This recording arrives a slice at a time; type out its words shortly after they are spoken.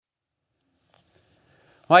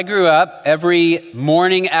Well, I grew up every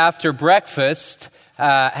morning after breakfast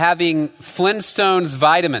having Flintstones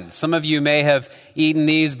vitamins. Some of you may have eaten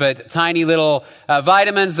these, but tiny little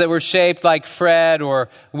vitamins that were shaped like Fred or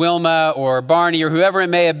Wilma or Barney or whoever it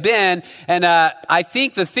may have been. And I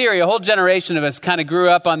think the theory, a whole generation of us kind of grew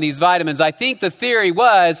up on these vitamins. I think the theory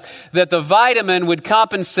was that the vitamin would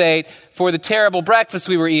compensate for the terrible breakfast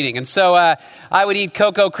we were eating. And so I would eat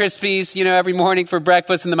Cocoa Krispies, every morning for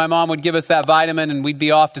breakfast, and then my mom would give us that vitamin and we'd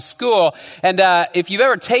be off to school. And if you've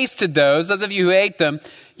ever tasted those of you who ate them,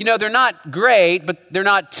 they're not great, but they're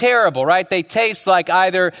not terrible, right? They taste like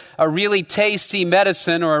either a really tasty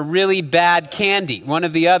medicine or a really bad candy, one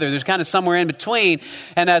of the other. There's kind of somewhere in between.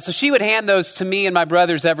 And so she would hand those to me and my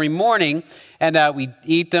brothers every morning, and we'd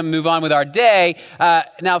eat them, move on with our day.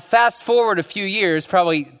 Now, fast forward a few years,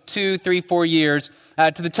 probably 2, 3, 4 years,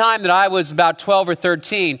 to the time that I was about 12 or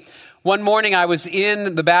 13. One morning, I was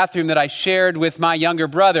in the bathroom that I shared with my younger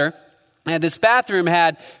brother, and this bathroom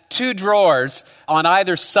had 2 drawers on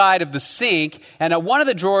either side of the sink, and one of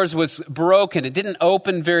the drawers was broken. It didn't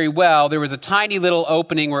open very well. There was a tiny little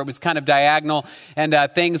opening where it was kind of diagonal, and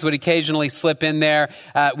things would occasionally slip in there.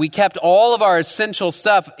 We kept all of our essential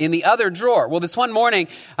stuff in the other drawer. Well, this one morning,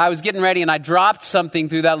 I was getting ready, and I dropped something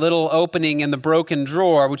through that little opening in the broken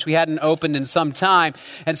drawer, which we hadn't opened in some time.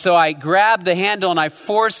 And so I grabbed the handle, and I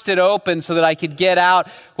forced it open so that I could get out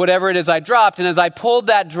whatever it is I dropped. And as I pulled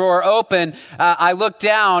that drawer open, I looked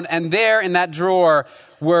down, and there in that drawer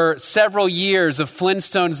were several years of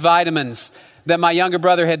Flintstones vitamins that my younger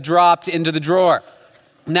brother had dropped into the drawer.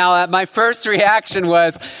 Now, my first reaction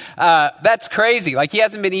was, that's crazy. Like, he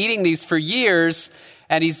hasn't been eating these for years,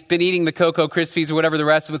 and he's been eating the Cocoa Krispies or whatever the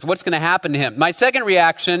rest of it. What's going to happen to him? My second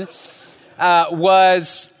reaction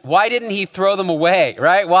was, why didn't he throw them away,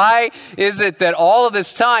 right? Why is it that all of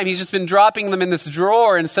this time he's just been dropping them in this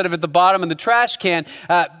drawer instead of at the bottom of the trash can?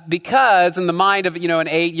 Because in the mind of, an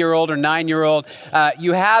 8-year-old or 9-year-old,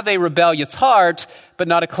 you have a rebellious heart, but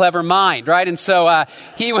not a clever mind, right? And so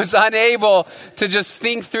he was unable to just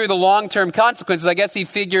think through the long-term consequences. I guess he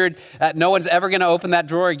figured no one's ever going to open that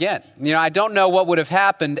drawer again. I don't know what would have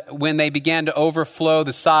happened when they began to overflow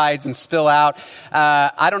the sides and spill out.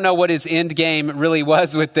 I don't know what his end game really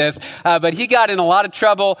was with this, but he got in a lot of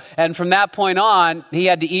trouble, and from that point on, he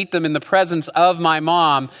had to eat them in the presence of my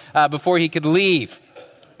mom before he could leave.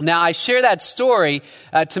 Now, I share that story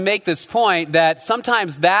to make this point that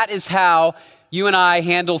sometimes that is how you and I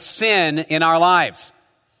handle sin in our lives.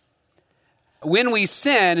 When we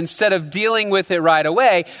sin, instead of dealing with it right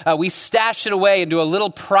away, we stash it away into a little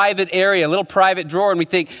private area, a little private drawer, and we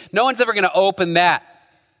think, no one's ever going to open that.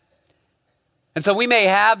 And so we may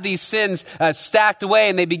have these sins stacked away,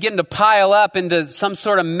 and they begin to pile up into some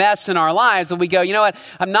sort of mess in our lives, and we go, you know what,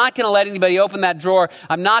 I'm not going to let anybody open that drawer.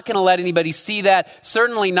 I'm not going to let anybody see that,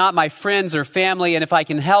 certainly not my friends or family, and if I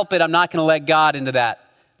can help it, I'm not going to let God into that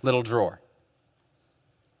little drawer.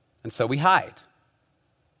 And so we hide.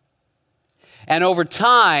 And over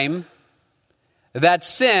time, that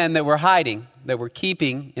sin that we're hiding, that we're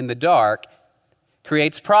keeping in the dark,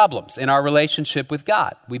 creates problems in our relationship with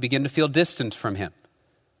God. We begin to feel distant from Him.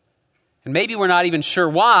 And maybe we're not even sure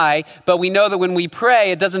why, but we know that when we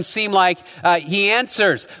pray, it doesn't seem like He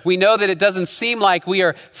answers. We know that it doesn't seem like we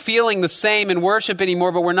are feeling the same in worship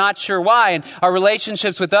anymore, but we're not sure why. And our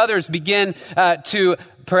relationships with others begin to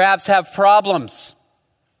perhaps have problems.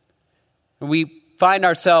 We find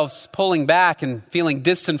ourselves pulling back and feeling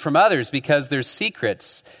distant from others because there's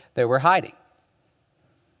secrets that we're hiding,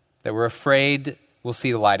 that we're afraid will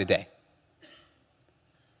see the light of day.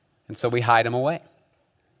 And so we hide them away.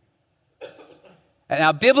 And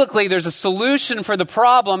now, biblically, there's a solution for the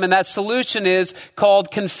problem, and that solution is called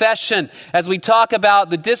confession. As we talk about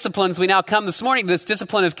the disciplines, we now come this morning to this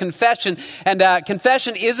discipline of confession. And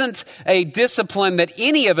confession isn't a discipline that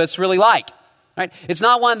any of us really like. Right? It's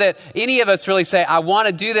not one that any of us really say, I want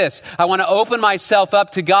to do this. I want to open myself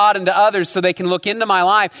up to God and to others so they can look into my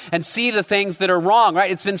life and see the things that are wrong, right?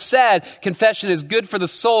 It's been said, confession is good for the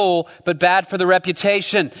soul, but bad for the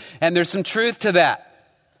reputation. And there's some truth to that.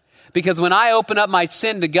 Because when I open up my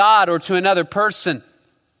sin to God or to another person,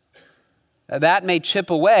 that may chip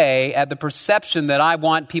away at the perception that I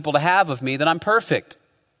want people to have of me, that I'm perfect,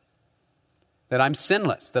 that I'm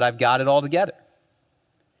sinless, that I've got it all together.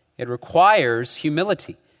 It requires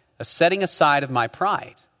humility, a setting aside of my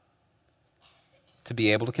pride to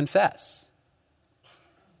be able to confess.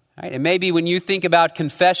 Right? And maybe when you think about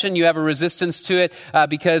confession, you have a resistance to it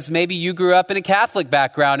because maybe you grew up in a Catholic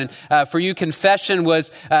background, and for you, confession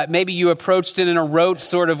was maybe you approached it in a rote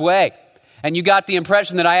sort of way. And you got the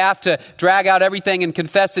impression that I have to drag out everything and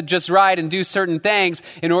confess it just right and do certain things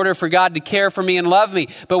in order for God to care for me and love me.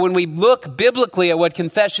 But when we look biblically at what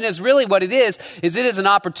confession is, really what it is it is an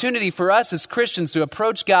opportunity for us as Christians to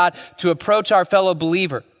approach God, to approach our fellow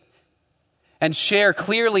believer, and share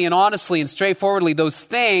clearly and honestly and straightforwardly those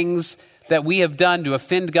things that we have done to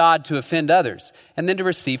offend God, to offend others, and then to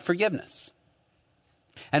receive forgiveness.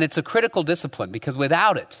 And it's a critical discipline because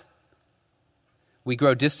without it, we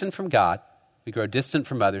grow distant from God, we grow distant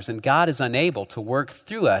from others, and God is unable to work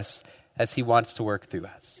through us as he wants to work through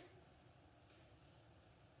us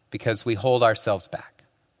because we hold ourselves back.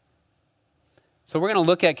 So we're going to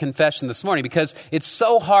look at confession this morning because it's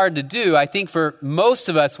so hard to do. I think for most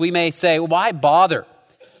of us, we may say, why bother?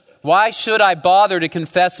 Why should I bother to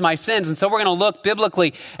confess my sins? And so we're going to look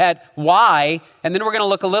biblically at why, and then we're going to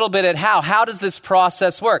look a little bit at how. How does this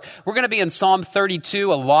process work? We're going to be in Psalm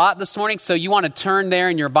 32 a lot this morning, so you want to turn there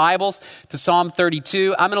in your Bibles to Psalm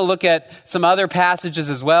 32. I'm going to look at some other passages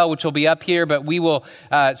as well, which will be up here, but we will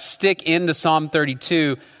stick into Psalm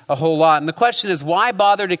 32 a whole lot. And the question is, why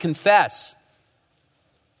bother to confess?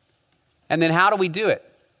 And then how do we do it?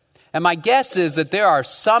 And my guess is that there are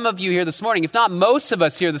some of you here this morning, if not most of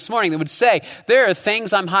us here this morning, that would say, there are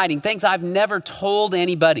things I'm hiding, things I've never told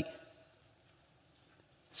anybody,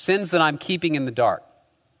 sins that I'm keeping in the dark.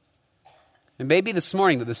 And maybe this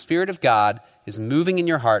morning that the Spirit of God is moving in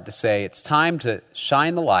your heart to say, it's time to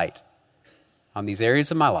shine the light on these areas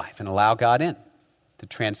of my life and allow God in to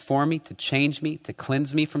transform me, to change me, to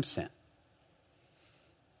cleanse me from sin.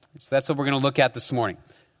 So that's what we're going to look at this morning.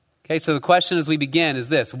 Okay, so the question as we begin is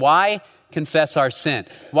this: why confess our sin?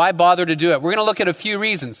 Why bother to do it? We're going to look at a few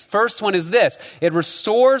reasons. First one is this: it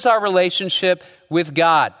restores our relationship with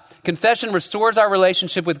God. Confession restores our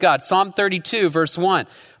relationship with God. Psalm 32, verse 1.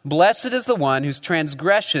 Blessed is the one whose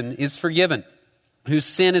transgression is forgiven, whose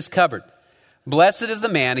sin is covered. Blessed is the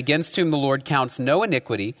man against whom the Lord counts no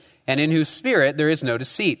iniquity, and in whose spirit there is no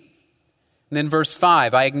deceit. And then verse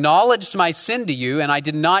 5, I acknowledged my sin to you, and I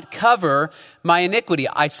did not cover my iniquity.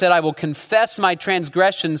 I said, I will confess my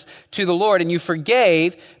transgressions to the Lord, and you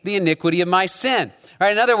forgave the iniquity of my sin.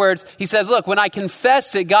 Right? In other words, he says, look, when I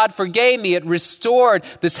confessed it, God forgave me. It restored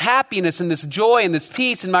this happiness and this joy and this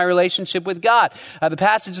peace in my relationship with God. The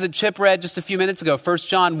passage that Chip read just a few minutes ago, 1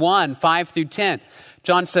 John 1, 5 through 10.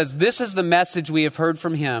 John says, this is the message we have heard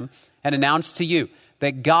from him and announced to you,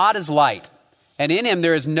 that God is light, and in him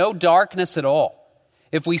there is no darkness at all.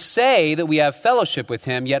 If we say that we have fellowship with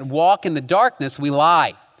him, yet walk in the darkness, we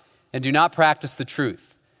lie and do not practice the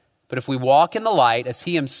truth. But if we walk in the light, as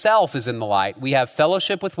he himself is in the light, we have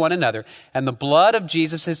fellowship with one another, and the blood of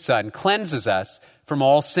Jesus his Son cleanses us from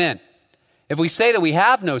all sin. If we say that we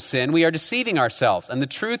have no sin, we are deceiving ourselves, and the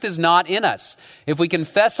truth is not in us. If we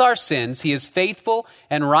confess our sins, he is faithful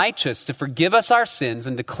and righteous to forgive us our sins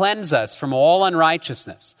and to cleanse us from all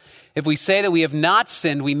unrighteousness. If we say that we have not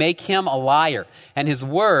sinned, we make him a liar, and his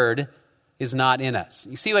word is not in us.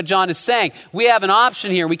 You see what John is saying? We have an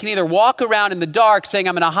option here. We can either walk around in the dark saying,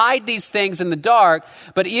 I'm going to hide these things in the dark.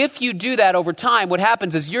 But if you do that over time, what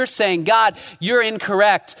happens is you're saying, God, you're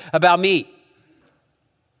incorrect about me.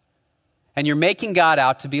 And you're making God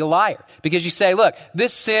out to be a liar. Because you say, look,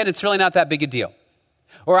 this sin, it's really not that big a deal.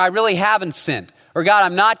 Or I really haven't sinned. Or God,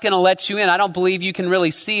 I'm not going to let you in. I don't believe you can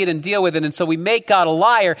really see it and deal with it. And so we make God a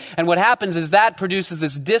liar. And what happens is that produces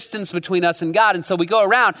this distance between us and God. And so we go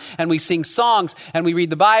around and we sing songs and we read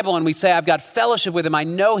the Bible and we say, I've got fellowship with him. I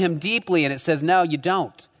know him deeply. And it says, no, you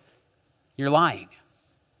don't. You're lying.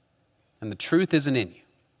 And the truth isn't in you.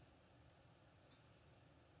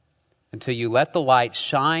 Until you let the light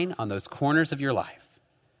shine on those corners of your life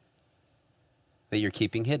that you're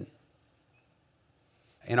keeping hidden.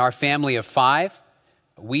 In our family of 5,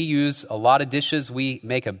 we use a lot of dishes. We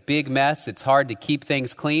make a big mess. It's hard to keep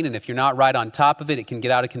things clean. And if you're not right on top of it, it can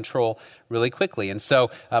get out of control really quickly. And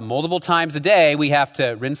so multiple times a day, we have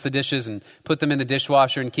to rinse the dishes and put them in the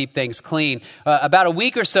dishwasher and keep things clean. About a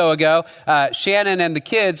week or so ago, Shannon and the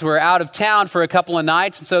kids were out of town for a couple of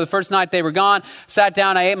nights. And so the first night they were gone, sat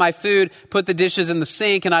down, I ate my food, put the dishes in the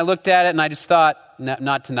sink, and I looked at it and I just thought, no,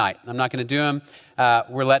 not tonight. I'm not going to do them.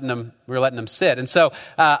 We're letting them sit. And so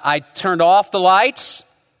I turned off the lights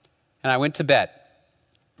and I went to bed.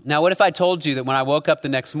 Now, what if I told you that when I woke up the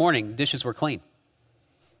next morning, dishes were clean?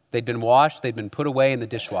 They'd been washed, they'd been put away in the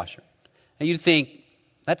dishwasher. And you'd think,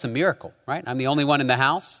 that's a miracle, right? I'm the only one in the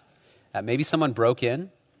house. Maybe someone broke in.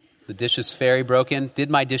 The dishes fairy broke in, did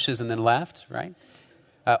my dishes and then left, right?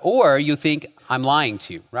 Or you think, I'm lying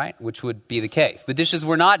to you, right? Which would be the case. The dishes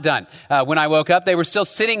were not done. When I woke up, they were still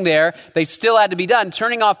sitting there. They still had to be done.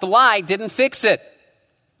 Turning off the light didn't fix it.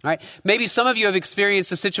 All right? Maybe some of you have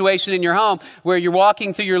experienced a situation in your home where you're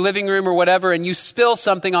walking through your living room or whatever and you spill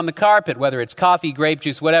something on the carpet, whether it's coffee, grape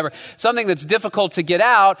juice, whatever, something that's difficult to get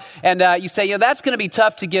out, and you say, that's going to be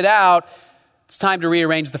tough to get out. It's time to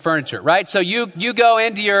rearrange the furniture, right? So you go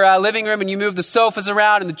into your living room and you move the sofas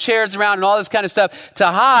around and the chairs around and all this kind of stuff to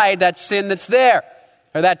hide that sin that's there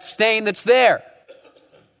or that stain that's there.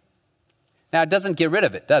 Now, it doesn't get rid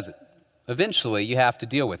of it, does it? Eventually, you have to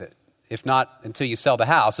deal with it. If not until you sell the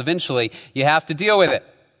house, eventually you have to deal with it.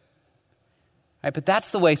 Right? But that's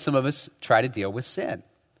the way some of us try to deal with sin.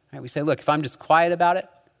 Right? We say, look, if I'm just quiet about it,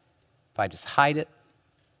 if I just hide it,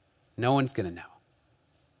 no one's going to know.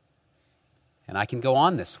 And I can go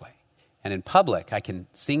on this way. And in public, I can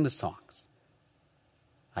sing the songs.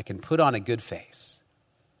 I can put on a good face.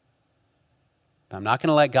 But I'm not going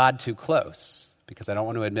to let God too close, because I don't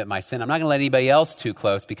want to admit my sin. I'm not going to let anybody else too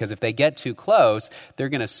close, because if they get too close, they're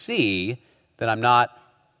going to see that I'm not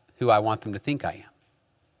who I want them to think I am.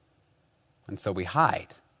 And so we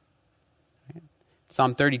hide. Right?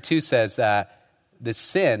 Psalm 32 says this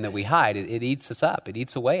sin that we hide, it eats us up. It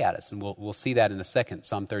eats away at us. And we'll see that in a second,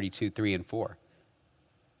 Psalm 32, 3 and 4.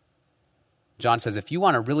 John says, if you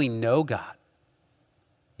want to really know God,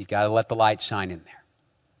 you've got to let the light shine in there.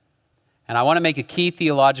 And I want to make a key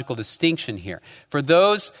theological distinction here. For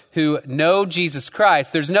those who know Jesus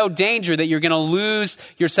Christ, there's no danger that you're going to lose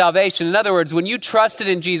your salvation. In other words, when you trusted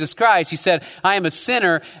in Jesus Christ, you said, I am a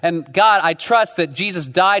sinner, and God, I trust that Jesus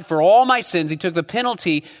died for all my sins. He took the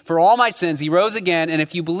penalty for all my sins. He rose again, and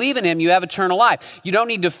if you believe in him, you have eternal life. You don't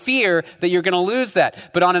need to fear that you're going to lose that.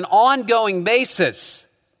 But on an ongoing basis,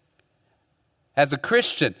 as a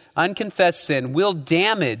Christian, unconfessed sin will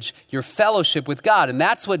damage your fellowship with God. And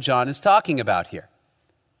that's what John is talking about here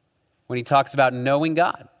when he talks about knowing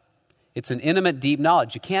God. It's an intimate, deep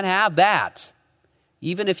knowledge. You can't have that.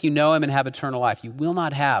 Even if you know him and have eternal life, you will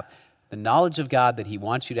not have the knowledge of God that he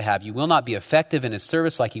wants you to have. You will not be effective in his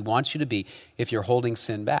service like he wants you to be if you're holding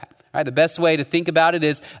sin back. All right, the best way to think about it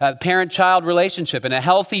is a parent-child relationship. In a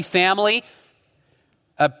healthy family,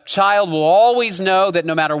 a child will always know that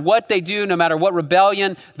no matter what they do, no matter what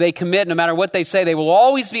rebellion they commit, no matter what they say, they will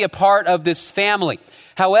always be a part of this family.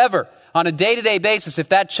 However, on a day-to-day basis, if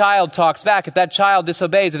that child talks back, if that child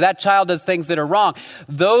disobeys, if that child does things that are wrong,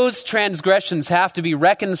 those transgressions have to be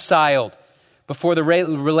reconciled before the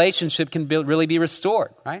relationship can really be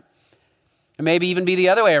restored, right? It may even be the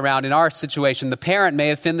other way around in our situation. The parent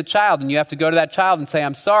may offend the child, and you have to go to that child and say,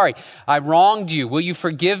 I'm sorry, I wronged you. Will you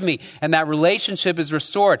forgive me? And that relationship is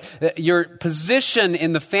restored. Your position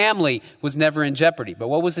in the family was never in jeopardy. But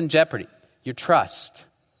what was in jeopardy? Your trust.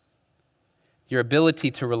 Your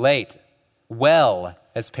ability to relate well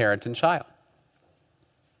as parent and child.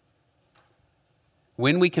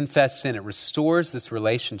 When we confess sin, it restores this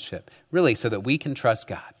relationship, really, so that we can trust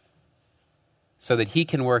God. So that he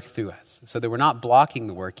can work through us, so that we're not blocking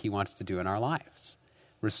the work he wants to do in our lives.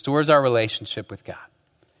 Restores our relationship with God.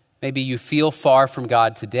 Maybe you feel far from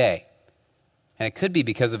God today, and it could be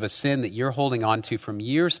because of a sin that you're holding on to from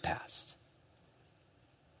years past.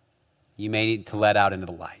 You may need to let out into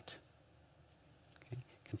the light. Okay?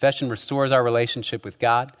 Confession restores our relationship with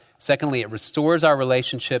God. Secondly, it restores our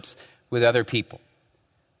relationships with other people.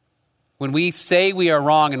 When we say we are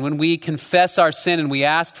wrong and when we confess our sin and we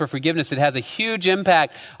ask for forgiveness, it has a huge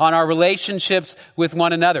impact on our relationships with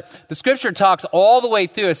one another. The scripture talks all the way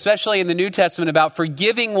through, especially in the New Testament, about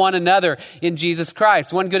forgiving one another in Jesus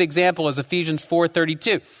Christ. One good example is Ephesians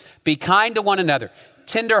 4:32. Be kind to one another,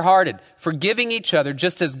 tender-hearted, forgiving each other,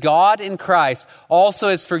 just as God in Christ also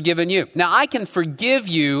has forgiven you. Now, I can forgive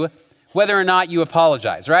you whether or not you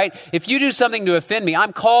apologize, right? If you do something to offend me,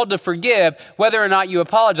 I'm called to forgive whether or not you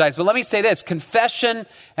apologize. But let me say this, confession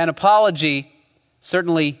and apology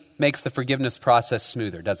certainly makes the forgiveness process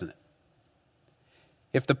smoother, doesn't it?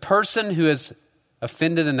 If the person who has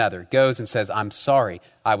offended another goes and says, I'm sorry,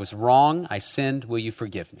 I was wrong, I sinned, will you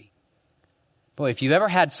forgive me? Boy, if you've ever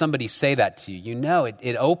had somebody say that to you, you know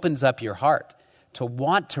it opens up your heart to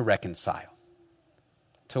want to reconcile,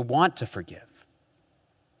 to want to forgive.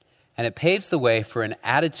 And it paves the way for an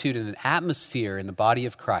attitude and an atmosphere in the body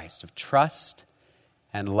of Christ of trust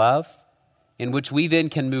and love in which we then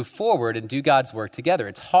can move forward and do God's work together.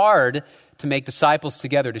 It's hard to make disciples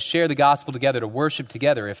together, to share the gospel together, to worship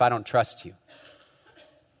together if I don't trust you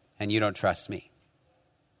and you don't trust me.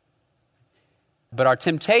 But our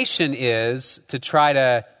temptation is to try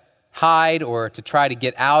to hide or to try to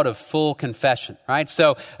get out of full confession, right?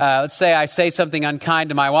 So let's say I say something unkind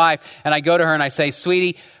to my wife and I go to her and I say,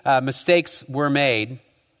 sweetie, mistakes were made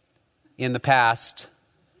in the past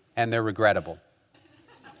and they're regrettable.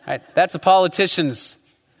 Right? That's a politician's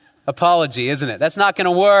apology, isn't it? That's not going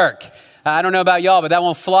to work. I don't know about y'all, but that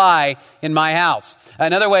won't fly in my house.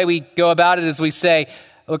 Another way we go about it is we say,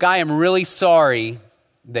 look, I am really sorry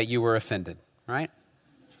that you were offended, right?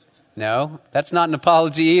 No, that's not an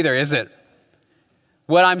apology either, is it?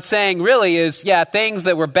 What I'm saying really is, yeah, things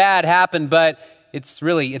that were bad happened, but it's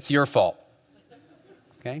your fault.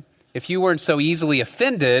 Okay? If you weren't so easily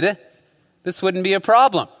offended, this wouldn't be a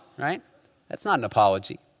problem, right? That's not an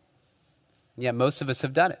apology. Yet most of us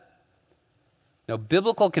have done it. No,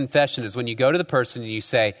 biblical confession is when you go to the person and you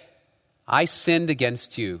say, I sinned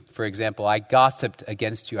against you. For example, I gossiped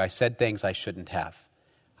against you. I said things I shouldn't have.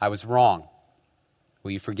 I was wrong.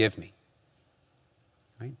 Will you forgive me?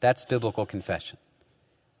 Right? That's biblical confession.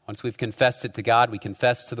 Once we've confessed it to God, we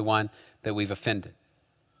confess to the one that we've offended.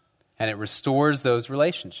 And it restores those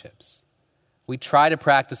relationships. We try to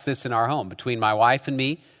practice this in our home, between my wife and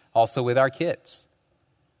me, also with our kids.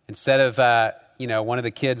 Instead of, one of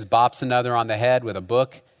the kids bops another on the head with a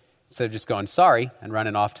book, instead of just going, sorry, and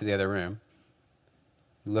running off to the other room,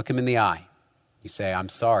 you look him in the eye. You say, I'm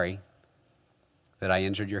sorry that I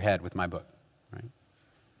injured your head with my book. Right?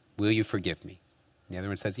 Will you forgive me? And the other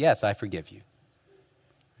one says, yes, I forgive you.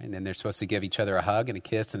 And then they're supposed to give each other a hug and a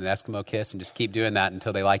kiss and an Eskimo kiss and just keep doing that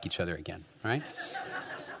until they like each other again, right?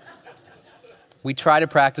 We try to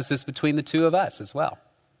practice this between the two of us as well.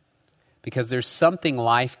 Because there's something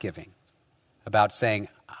life-giving about saying,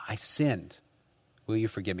 I sinned. Will you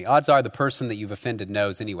forgive me? Odds are the person that you've offended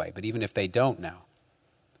knows anyway, but even if they don't know,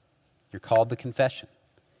 you're called to confession.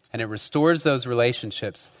 And it restores those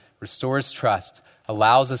relationships, restores trust,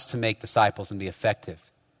 allows us to make disciples and be effective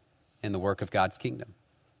in the work of God's kingdom.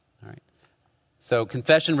 All right. So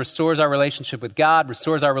confession restores our relationship with God,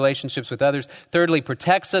 restores our relationships with others. Thirdly,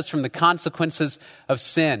 protects us from the consequences of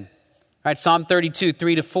sin. All right, Psalm 32,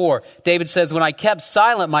 3-4. David says, when I kept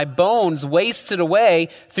silent, my bones wasted away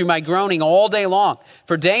through my groaning all day long.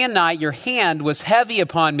 For day and night, your hand was heavy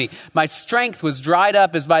upon me. My strength was dried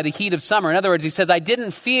up as by the heat of summer. In other words, he says, I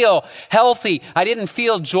didn't feel healthy. I didn't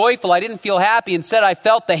feel joyful. I didn't feel happy. Instead, I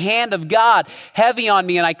felt the hand of God heavy on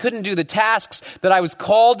me, and I couldn't do the tasks that I was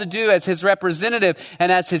called to do as his representative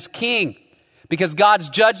and as his king, because God's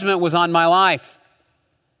judgment was on my life.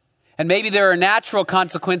 And maybe there are natural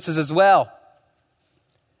consequences as well.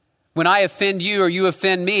 When I offend you or you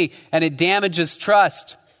offend me and it damages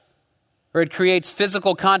trust, or it creates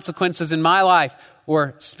physical consequences in my life,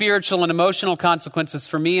 or spiritual and emotional consequences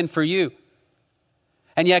for me and for you.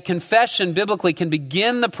 And yet confession biblically can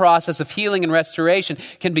begin the process of healing and restoration,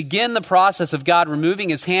 can begin the process of God removing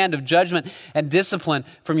his hand of judgment and discipline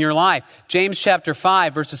from your life. James chapter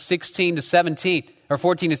 5, verses 16 to 17. Or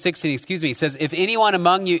 14 to 16, he says, is anyone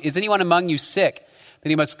among you sick? Then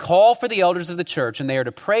he must call for the elders of the church, and they are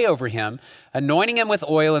to pray over him, anointing him with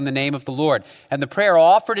oil in the name of the Lord. And the prayer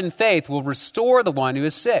offered in faith will restore the one who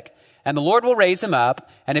is sick. And the Lord will raise him up,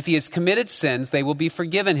 and if he has committed sins, they will be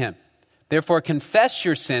forgiven him. Therefore, confess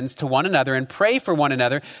your sins to one another and pray for one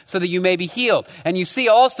another so that you may be healed. And you see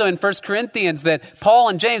also in 1 Corinthians that Paul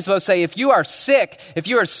and James both say, if you are sick, if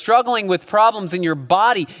you are struggling with problems in your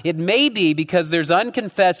body, it may be because there's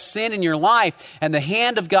unconfessed sin in your life and the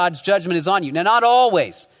hand of God's judgment is on you. Now, not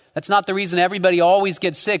always. That's not the reason everybody always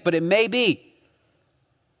gets sick, but it may be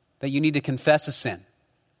that you need to confess a sin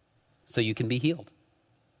so you can be healed.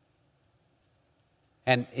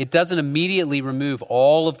 And it doesn't immediately remove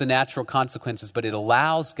all of the natural consequences, but it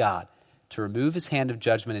allows God to remove his hand of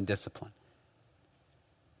judgment and discipline.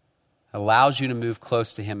 It allows you to move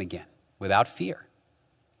close to him again without fear.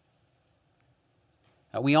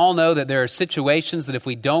 Now, we all know that there are situations that if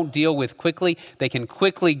we don't deal with quickly, they can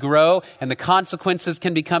quickly grow and the consequences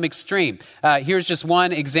can become extreme. Here's just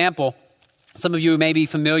one example. Some of you may be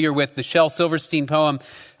familiar with the Shel Silverstein poem,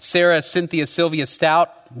 Sarah Cynthia Sylvia Stout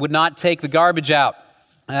would not take the garbage out.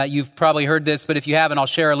 You've probably heard this, but if you haven't, I'll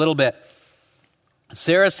share a little bit.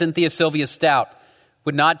 Sarah Cynthia Sylvia Stout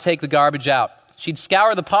would not take the garbage out. She'd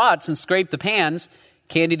scour the pots and scrape the pans,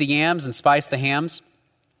 candy the yams and spice the hams.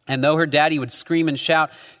 And though her daddy would scream and shout,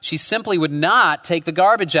 she simply would not take the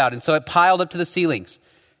garbage out. And so it piled up to the ceilings.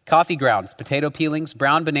 Coffee grounds, potato peelings,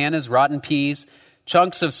 brown bananas, rotten peas,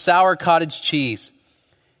 chunks of sour cottage cheese.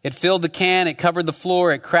 It filled the can, it covered the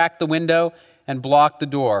floor, it cracked the window, and blocked the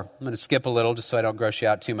door. I'm going to skip a little just so I don't gross you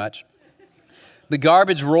out too much. The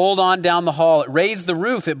garbage rolled on down the hall. It raised the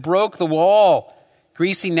roof. It broke the wall.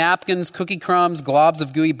 Greasy napkins, cookie crumbs, globs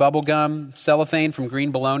of gooey bubble gum, cellophane from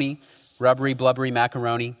green bologna, rubbery, blubbery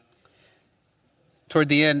macaroni. Toward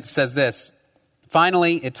the end, it says this,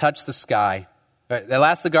 finally, it touched the sky. At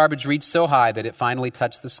last, the garbage reached so high that it finally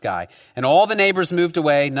touched the sky. And all the neighbors moved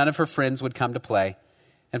away. None of her friends would come to play.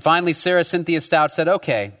 And finally, Sarah Cynthia Stout said,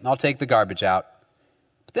 okay, I'll take the garbage out.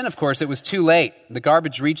 But then, of course, it was too late. The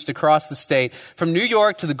garbage reached across the state, from New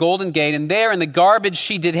York to the Golden Gate, and there in the garbage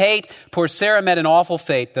she did hate, poor Sarah met an awful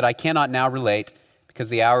fate that I cannot now relate, because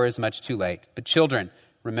the hour is much too late. But children,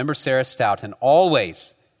 remember Sarah Stout, and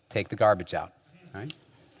always take the garbage out. Right?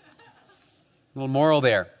 Little moral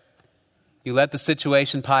there. You let the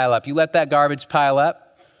situation pile up. You let that garbage pile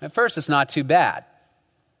up. At first, it's not too bad.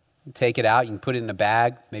 You take it out. You can put it in a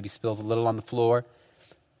bag. Maybe spills a little on the floor.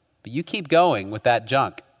 But you keep going with that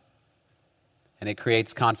junk, and it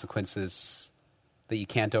creates consequences that you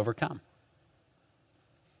can't overcome.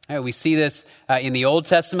 All right, we see this in the Old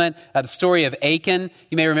Testament, the story of Achan.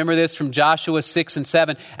 You may remember this from Joshua 6 and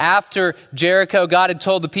 7. After Jericho, God had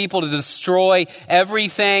told the people to destroy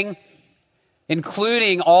everything,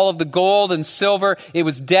 including all of the gold and silver. It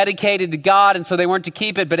was dedicated to God, and so they weren't to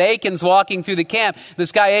keep it. But Achan's walking through the camp.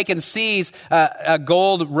 This guy Achan sees a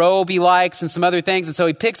gold robe he likes and some other things, and so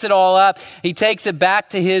he picks it all up. He takes it back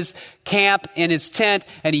to his camp in his tent,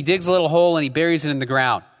 and he digs a little hole and he buries it in the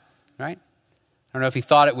ground. Right? I don't know if he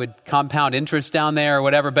thought it would compound interest down there or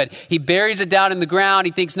whatever, but he buries it down in the ground.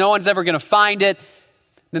 He thinks no one's ever going to find it.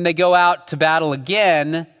 Then they go out to battle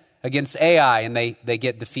again against Ai, and they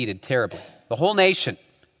get defeated terribly. The whole nation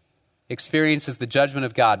experiences the judgment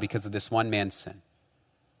of God because of this one man's sin.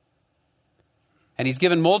 And he's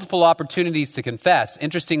given multiple opportunities to confess.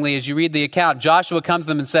 Interestingly, as you read the account, Joshua comes to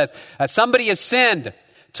them and says, somebody has sinned.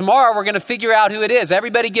 Tomorrow we're going to figure out who it is.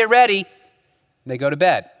 Everybody get ready. And they go to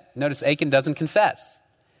bed. Notice Achan doesn't confess.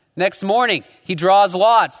 Next morning, he draws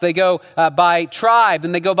lots. They go by tribe,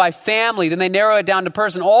 then they go by family, then they narrow it down to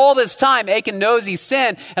person. All this time, Achan knows he's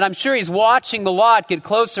sinned, and I'm sure he's watching the lot get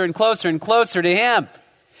closer and closer and closer to him.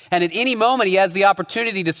 And at any moment, he has the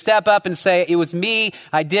opportunity to step up and say, it was me,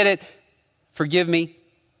 I did it, forgive me.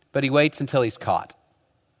 But he waits until he's caught,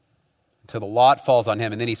 until the lot falls on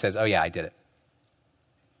him, and then he says, oh yeah, I did it.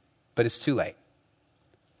 But it's too late.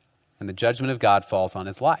 And the judgment of God falls on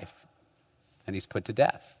his life, and he's put to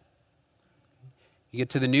death. You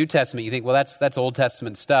get to the New Testament, you think, well, that's Old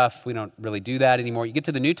Testament stuff. We don't really do that anymore. You get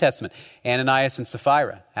to the New Testament, Ananias and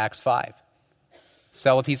Sapphira, Acts 5.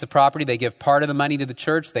 Sell a piece of property, they give part of the money to the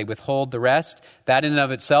church, they withhold the rest. That in and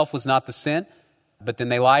of itself was not the sin, but then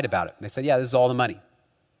they lied about it. They said, yeah, this is all the money.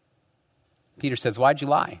 Peter says, why'd you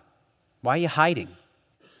lie? Why are you hiding?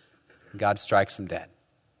 God strikes them dead.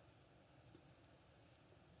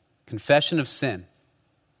 Confession of sin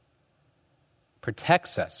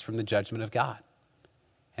protects us from the judgment of God.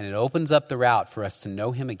 And it opens up the route for us to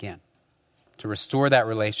know him again, to restore that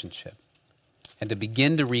relationship, and to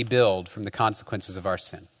begin to rebuild from the consequences of our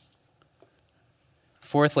sin.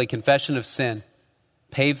 Fourthly, confession of sin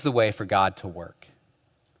paves the way for God to work.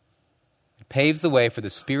 It paves the way for the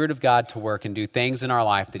Spirit of God to work and do things in our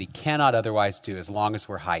life that he cannot otherwise do as long as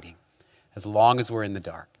we're hiding, as long as we're in the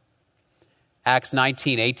dark. Acts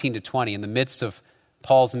 19, 18 to 20, in the midst of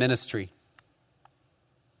Paul's ministry,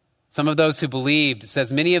 some of those who believed, it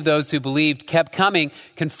says, many of those who believed kept coming,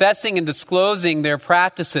 confessing and disclosing their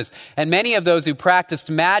practices. And many of those who practiced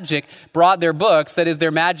magic brought their books, that is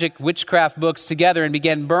their magic witchcraft books, together and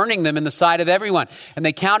began burning them in the sight of everyone. And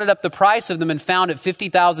they counted up the price of them and found it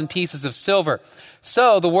 50,000 pieces of silver.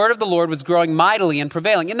 So the word of the Lord was growing mightily and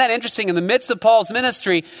prevailing. Isn't that interesting? In the midst of Paul's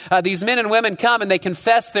ministry, these men and women come and they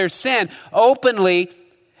confess their sin openly,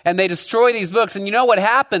 and they destroy these books. And you know what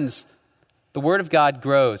happens? The word of God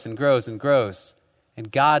grows and grows and grows,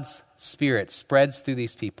 and God's Spirit spreads through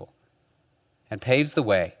these people and paves the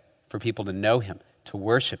way for people to know him, to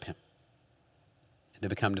worship him, and to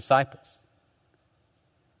become disciples.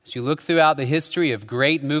 As you look throughout the history of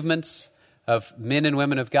great movements of men and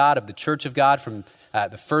women of God, of the Church of God, from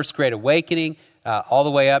the First Great Awakening all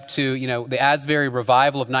the way up to, the Asbury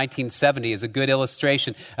Revival of 1970 is a good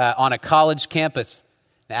illustration on a college campus.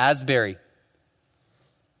 Asbury,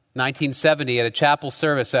 1970, at a chapel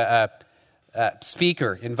service, a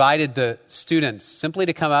speaker invited the students simply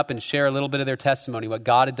to come up and share a little bit of their testimony, what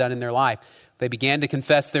God had done in their life. They began to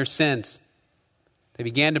confess their sins. They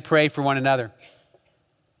began to pray for one another.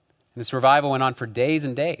 And this revival went on for days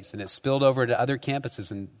and days, and it spilled over to other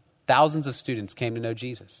campuses, and thousands of students came to know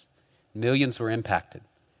Jesus. Millions were impacted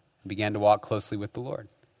and began to walk closely with the Lord.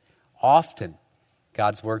 Often,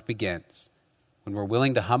 God's work begins when we're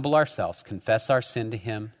willing to humble ourselves, confess our sin to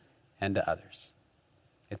him and to others.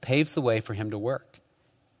 It paves the way for him to work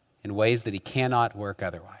in ways that he cannot work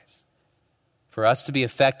otherwise. For us to be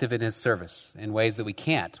effective in his service in ways that we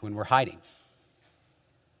can't when we're hiding.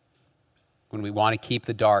 When we want to keep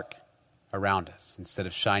the dark around us instead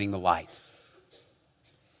of shining the light.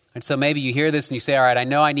 And so maybe you hear this and you say, all right, I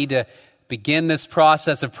know I need to begin this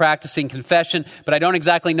process of practicing confession, but I don't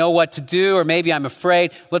exactly know what to do, or maybe I'm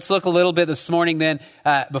afraid. Let's look a little bit this morning then,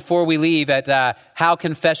 before we leave, at how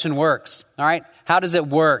confession works. All right? How does it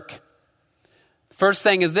work? First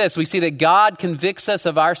thing is this. We see that God convicts us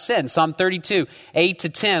of our sin. Psalm 32,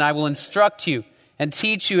 8-10, I will instruct you and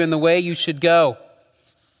teach you in the way you should go.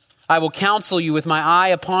 I will counsel you with my eye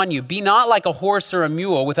upon you. Be not like a horse or a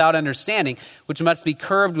mule without understanding, which must be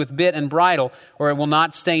curbed with bit and bridle, or it will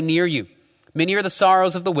not stay near you. Many are the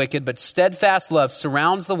sorrows of the wicked, but steadfast love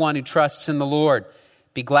surrounds the one who trusts in the Lord.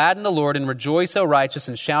 Be glad in the Lord and rejoice, O righteous,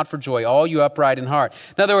 and shout for joy, all you upright in heart.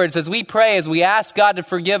 In other words, as we pray, as we ask God to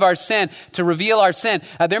forgive our sin, to reveal our sin,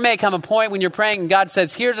 there may come a point when you're praying and God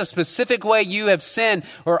says, here's a specific way you have sinned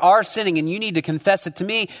or are sinning, and you need to confess it to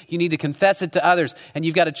me. You need to confess it to others. And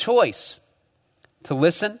you've got a choice to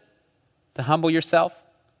listen, to humble yourself,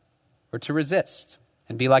 or to resist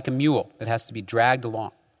and be like a mule that has to be dragged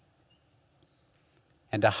along,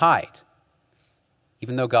 and to hide,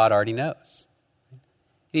 even though God already knows.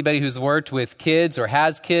 Anybody who's worked with kids or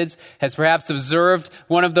has kids has perhaps observed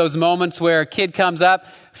one of those moments where a kid comes up,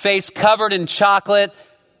 face covered in chocolate,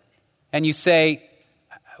 and you say,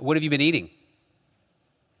 what have you been eating?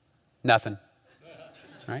 Nothing.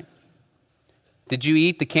 Right? Did you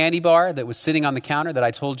eat the candy bar that was sitting on the counter that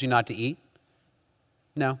I told you not to eat?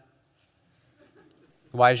 No.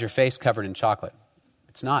 Why is your face covered in chocolate?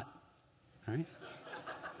 It's not. All right?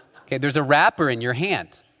 Okay, there's a wrapper in your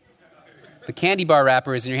hand. The candy bar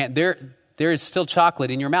wrapper is in your hand. There is still chocolate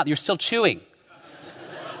in your mouth. You're still chewing.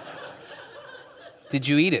 Did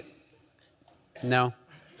you eat it? No.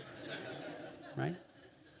 Right?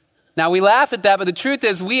 Now, we laugh at that, but the truth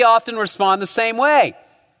is we often respond the same way.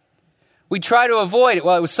 We try to avoid it.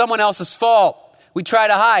 Well, it was someone else's fault. We try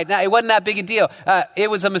to hide. Now, it wasn't that big a deal. It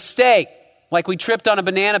was a mistake, like we tripped on a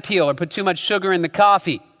banana peel or put too much sugar in the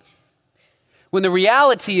coffee. When the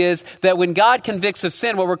reality is that when God convicts of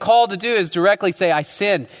sin, what we're called to do is directly say, I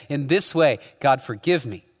sinned in this way. God, forgive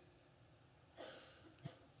me.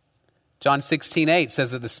 John 16:8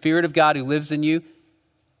 says that the Spirit of God who lives in you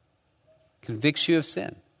convicts you of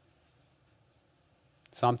sin.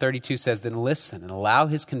 Psalm 32 says, then listen and allow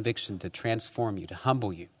his conviction to transform you, to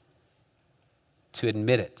humble you, to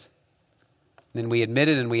admit it. Then we admit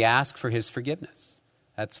it and we ask for his forgiveness.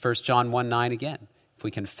 That's 1 John 1:9 again. If we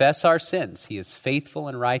confess our sins, he is faithful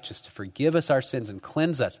and righteous to forgive us our sins and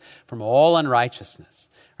cleanse us from all unrighteousness.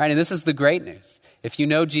 Right? And this is the great news. If you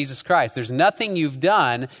know Jesus Christ, there's nothing you've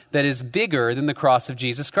done that is bigger than the cross of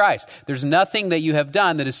Jesus Christ. There's nothing that you have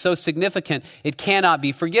done that is so significant it cannot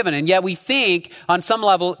be forgiven. And yet we think on some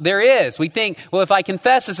level there is. We think, well, if I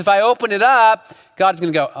confess this, if I open it up, God's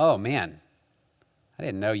going to go, oh man, I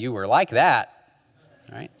didn't know you were like that.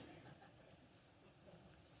 Right?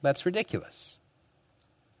 That's ridiculous.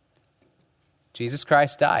 Jesus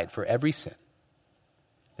Christ died for every sin.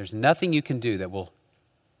 There's nothing you can do that will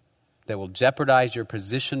jeopardize your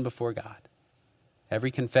position before God.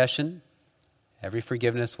 Every confession, every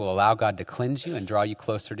forgiveness will allow God to cleanse you and draw you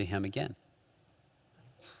closer to him again.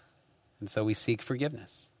 And so we seek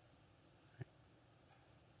forgiveness.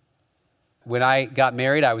 When I got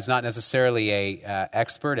married, I was not necessarily an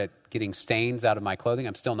expert at getting stains out of my clothing.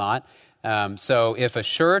 I'm still not. So if a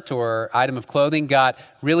shirt or item of clothing got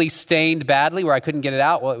really stained badly where I couldn't get it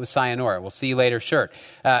out, well, it was sayonara. We'll see you later shirt.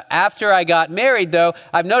 After I got married, though,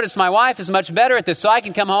 I've noticed my wife is much better at this. So I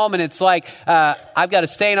can come home and it's like, I've got a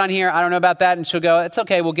stain on here. I don't know about that. And she'll go, it's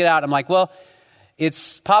okay, we'll get out. I'm like, well,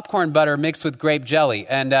 it's popcorn butter mixed with grape jelly.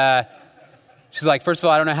 And she's like, first of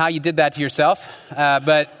all, I don't know how you did that to yourself.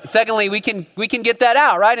 But secondly, we can get that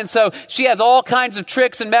out, right? And so she has all kinds of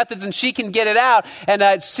tricks and methods and she can get it out. And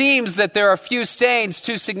it seems that there are few stains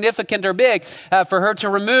too significant or big for her to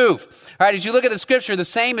remove. All right, as you look at the scripture, the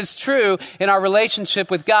same is true in our relationship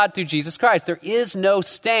with God through Jesus Christ. There is no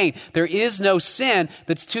stain. There is no sin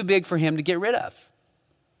that's too big for him to get rid of.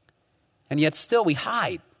 And yet still we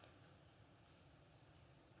hide.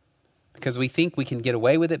 Because we think we can get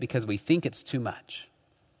away with it, because we think it's too much.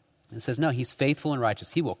 And it says, no, he's faithful and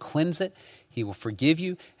righteous. He will cleanse it, he will forgive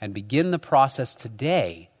you, and begin the process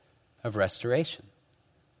today of restoration.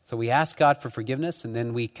 So we ask God for forgiveness, and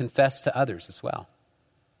then we confess to others as well.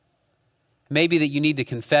 Maybe that you need to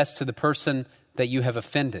confess to the person that you have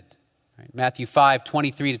offended. Right? Matthew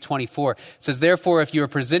 5:23-24 says, therefore, if you are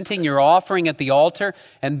presenting your offering at the altar,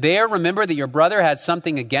 and there remember that your brother has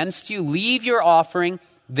something against you, leave your offering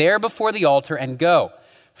there before the altar and go.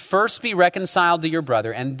 First be reconciled to your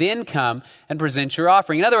brother and then come and present your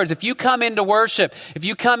offering. In other words, if you come into worship, if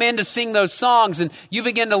you come in to sing those songs and you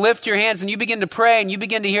begin to lift your hands and you begin to pray and you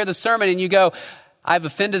begin to hear the sermon and you go, I've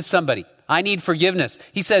offended somebody. I need forgiveness.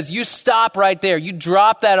 He says, you stop right there. You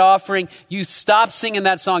drop that offering. You stop singing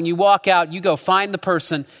that song. You walk out. You go find the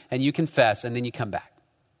person and you confess, and then you come back.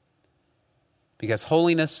 Because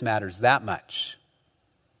holiness matters that much.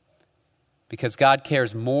 Because God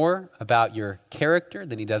cares more about your character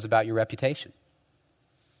than he does about your reputation.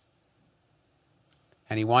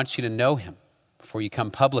 And he wants you to know him before you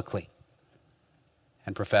come publicly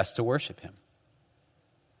and profess to worship him.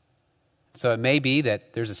 So it may be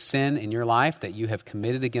that there's a sin in your life that you have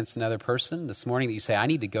committed against another person this morning that you say, I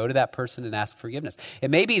need to go to that person and ask forgiveness. It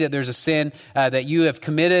may be that there's a sin that you have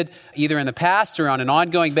committed either in the past or on an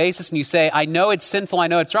ongoing basis, and you say, I know it's sinful, I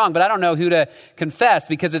know it's wrong, but I don't know who to confess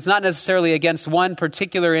because it's not necessarily against one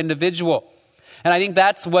particular individual. And I think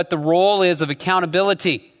that's what the role is of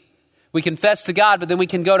accountability. We confess to God, but then we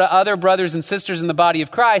can go to other brothers and sisters in the body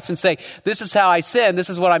of Christ and say, this is how I sin. This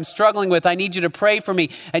is what I'm struggling with. I need you to pray for me.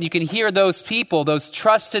 And you can hear those people, those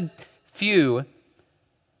trusted few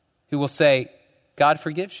who will say, God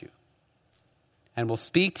forgives you and will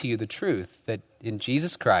speak to you the truth that in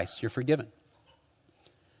Jesus Christ, you're forgiven.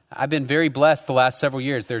 I've been very blessed the last several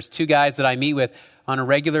years. There's 2 guys that I meet with on a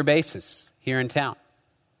regular basis here in town.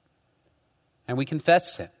 And we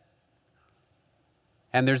confess sin.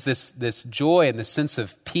 And there's this joy and this sense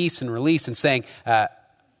of peace and release in saying,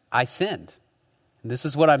 I sinned. And this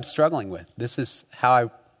is what I'm struggling with. This is how I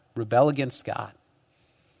rebel against God.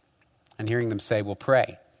 And hearing them say, well,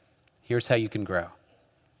 pray. Here's how you can grow.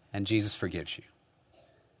 And Jesus forgives you.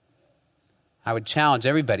 I would challenge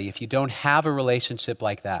everybody, if you don't have a relationship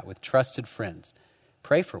like that with trusted friends,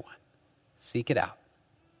 pray for one. Seek it out.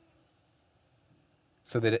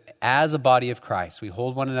 So that as a body of Christ, we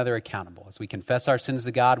hold one another accountable. As we confess our sins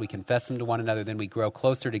to God, we confess them to one another, then we grow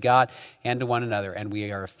closer to God and to one another, and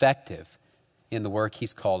we are effective in the work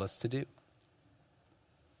he's called us to do.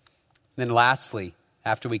 Then lastly,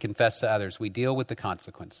 after we confess to others, we deal with the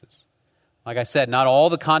consequences. Like I said, not all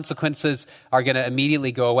the consequences are going to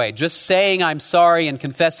immediately go away. Just saying I'm sorry and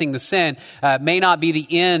confessing the sin may not be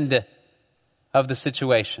the end of the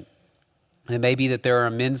situation. And it may be that there are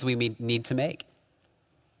amends we need to make.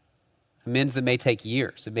 Amends that may take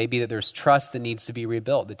years. It may be that there's trust that needs to be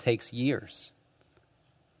rebuilt that takes years.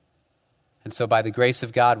 And so by the grace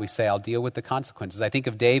of God, we say, I'll deal with the consequences. I think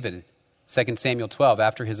of David, 2 Samuel 12,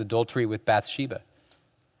 after his adultery with Bathsheba.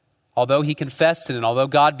 Although he confessed it, and although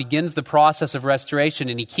God begins the process of restoration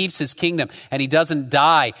and he keeps his kingdom and he doesn't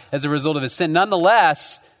die as a result of his sin,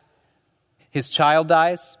 nonetheless, his child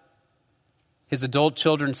dies. His adult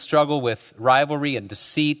children struggle with rivalry and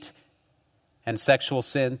deceit and sexual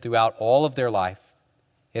sin throughout all of their life.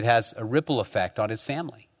 It has a ripple effect on his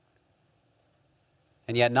family.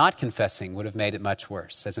 And yet not confessing would have made it much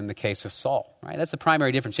worse, as in the case of Saul, right? That's the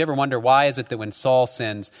primary difference. You ever wonder why is it that when Saul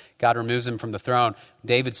sins, God removes him from the throne?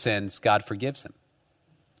 David sins, God forgives him.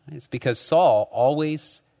 It's because Saul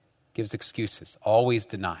always gives excuses, always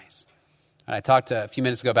denies. And I talked a few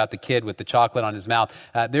minutes ago about the kid with the chocolate on his mouth.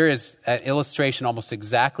 There is an illustration almost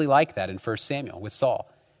exactly like that in 1 Samuel with Saul.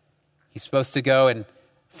 He's supposed to go and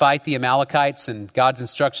fight the Amalekites, and God's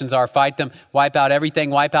instructions are fight them, wipe out everything,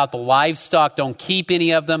 wipe out the livestock, don't keep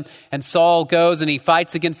any of them. And Saul goes and he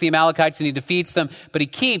fights against the Amalekites and he defeats them, but he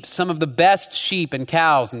keeps some of the best sheep and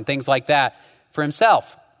cows and things like that for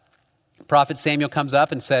himself. Prophet Samuel comes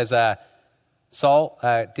up and says, Saul,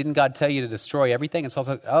 didn't God tell you to destroy everything? And Saul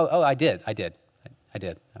said, I did.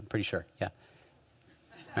 I'm pretty sure, yeah.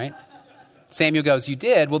 Right? Samuel goes, you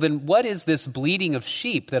did? Well, then what is this bleating of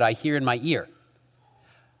sheep that I hear in my ear?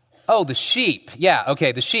 Oh, the sheep. Yeah,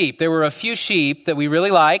 okay, the sheep. There were a few sheep that we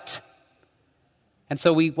really liked. And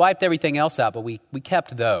so we wiped everything else out, but we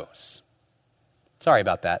kept those. Sorry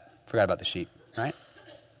about that. Forgot about the sheep, right?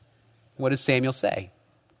 What does Samuel say?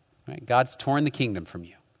 Right? God's torn the kingdom from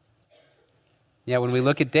you. Yeah, when we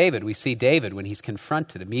look at David, we see David, when he's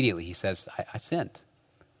confronted, immediately he says, I sinned.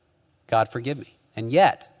 God forgive me. And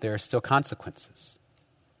yet, there are still consequences.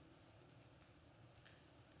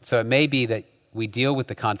 So it may be that we deal with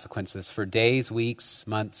the consequences for days, weeks,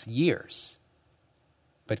 months, years.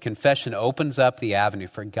 But confession opens up the avenue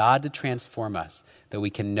for God to transform us, that we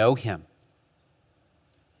can know him,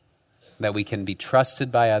 that we can be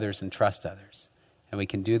trusted by others and trust others, and we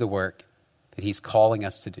can do the work that he's calling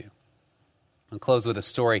us to do. I'll close with a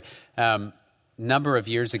story. Number of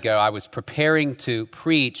years ago, I was preparing to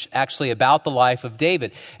preach actually about the life of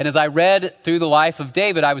David. And as I read through the life of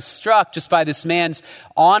David, I was struck just by this man's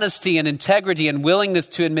honesty and integrity and willingness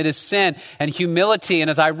to admit his sin and humility. And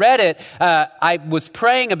as I read it, I was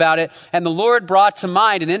praying about it, and the Lord brought to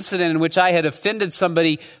mind an incident in which I had offended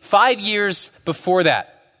somebody 5 years before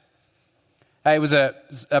that. It was a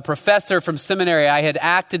professor from seminary. I had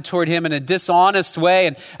acted toward him in a dishonest way.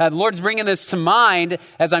 And the Lord's bringing this to mind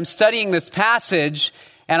as I'm studying this passage.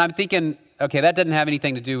 And I'm thinking, okay, that doesn't have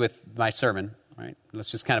anything to do with my sermon, right?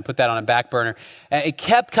 Let's just kind of put that on a back burner. It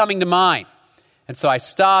kept coming to mind. And so I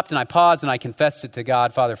stopped and I paused and I confessed it to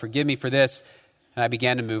God. Father, forgive me for this. And I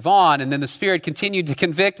began to move on. And then the Spirit continued to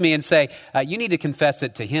convict me and say, you need to confess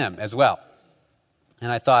it to him as well.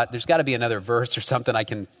 And I thought, there's got to be another verse or something I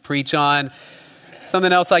can preach on,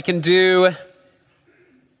 something else I can do.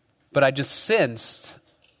 But I just sensed,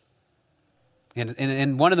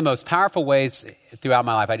 in one of the most powerful ways throughout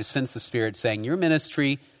my life, I just sensed the Spirit saying, your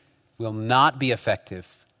ministry will not be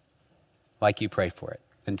effective like you pray for it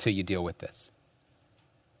until you deal with this.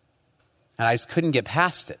 And I just couldn't get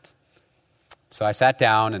past it. So I sat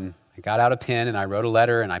down and I got out a pen and I wrote a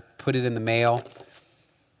letter and I put it in the mail,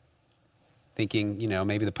 thinking,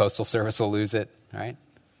 maybe the Postal Service will lose it, right?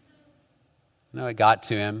 No, it got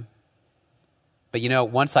to him. But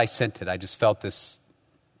once I sent it, I just felt this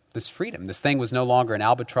freedom. This thing was no longer an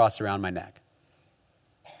albatross around my neck.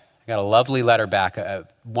 I got a lovely letter back, a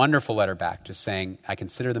wonderful letter back, just saying, I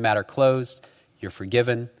consider the matter closed, you're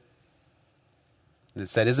forgiven. And it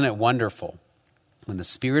said, isn't it wonderful when the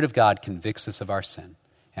Spirit of God convicts us of our sin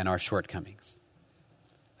and our shortcomings?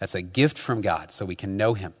 That's a gift from God so we can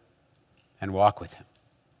know him and walk with him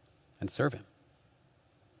and serve him.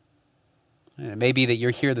 And it may be that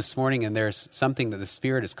you're here this morning and there's something that the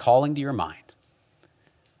Spirit is calling to your mind.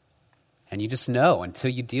 And you just know until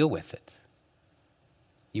you deal with it.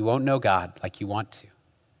 You won't know God like you want to.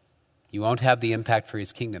 You won't have the impact for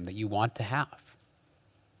his kingdom that you want to have.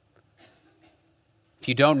 If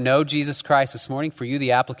you don't know Jesus Christ this morning, for you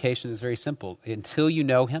the application is very simple. Until you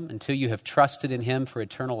know him, until you have trusted in him for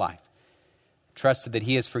eternal life, trusted that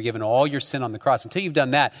he has forgiven all your sin on the cross, until you've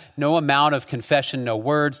done that, no amount of confession, no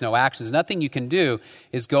words, no actions, nothing you can do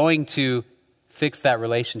is going to fix that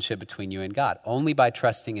relationship between you and God. Only by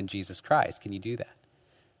trusting in Jesus Christ can you do that.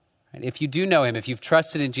 Right? If you do know him, if you've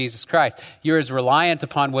trusted in Jesus Christ, you're as reliant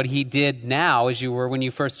upon what he did now as you were when you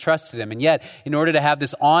first trusted him. And yet, in order to have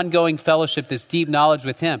this ongoing fellowship, this deep knowledge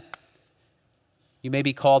with him, you may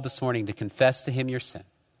be called this morning to confess to him your sin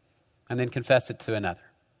and then confess it to another.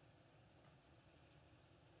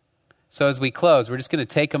 So as we close, we're just going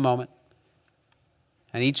to take a moment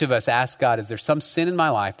and each of us ask God, is there some sin in my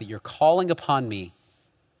life that you're calling upon me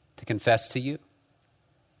to confess to you?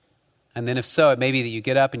 And then if so, it may be that you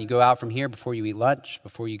get up and you go out from here before you eat lunch,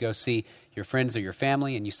 before you go see your friends or your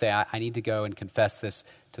family, and you say, I need to go and confess this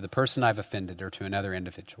to the person I've offended or to another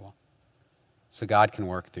individual so God can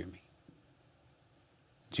work through me.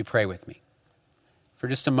 Would you pray with me? For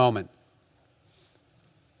just a moment,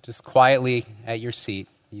 just quietly at your seat.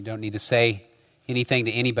 You don't need to say anything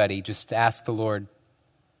to anybody. Just ask the Lord,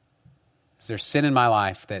 is there sin in my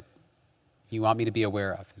life that you want me to be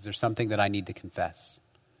aware of? Is there something that I need to confess?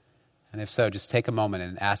 And if so, just take a moment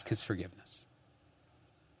and ask his forgiveness.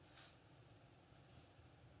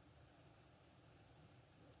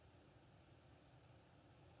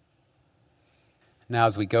 Now,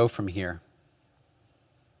 as we go from here,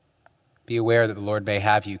 be aware that the Lord may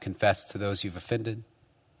have you confess to those you've offended,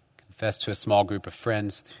 confess to a small group of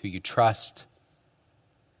friends who you trust,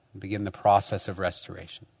 and begin the process of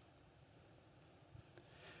restoration.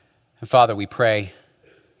 And Father, we pray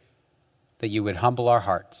that you would humble our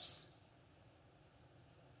hearts,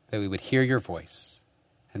 that we would hear your voice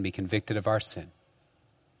and be convicted of our sin,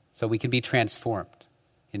 so we can be transformed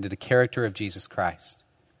into the character of Jesus Christ,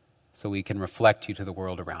 so we can reflect you to the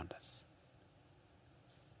world around us.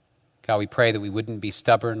 God, we pray that we wouldn't be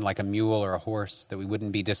stubborn like a mule or a horse, that we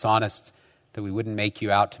wouldn't be dishonest, that we wouldn't make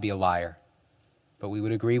you out to be a liar, but we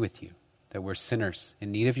would agree with you that we're sinners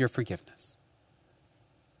in need of your forgiveness.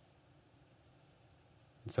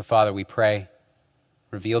 And so, Father, we pray,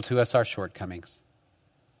 reveal to us our shortcomings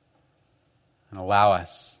and allow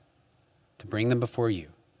us to bring them before you,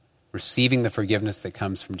 receiving the forgiveness that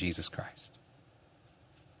comes from Jesus Christ.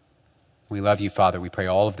 We love you, Father. We pray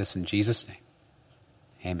all of this in Jesus' name.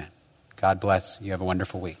 Amen. God bless. You have a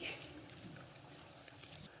wonderful week.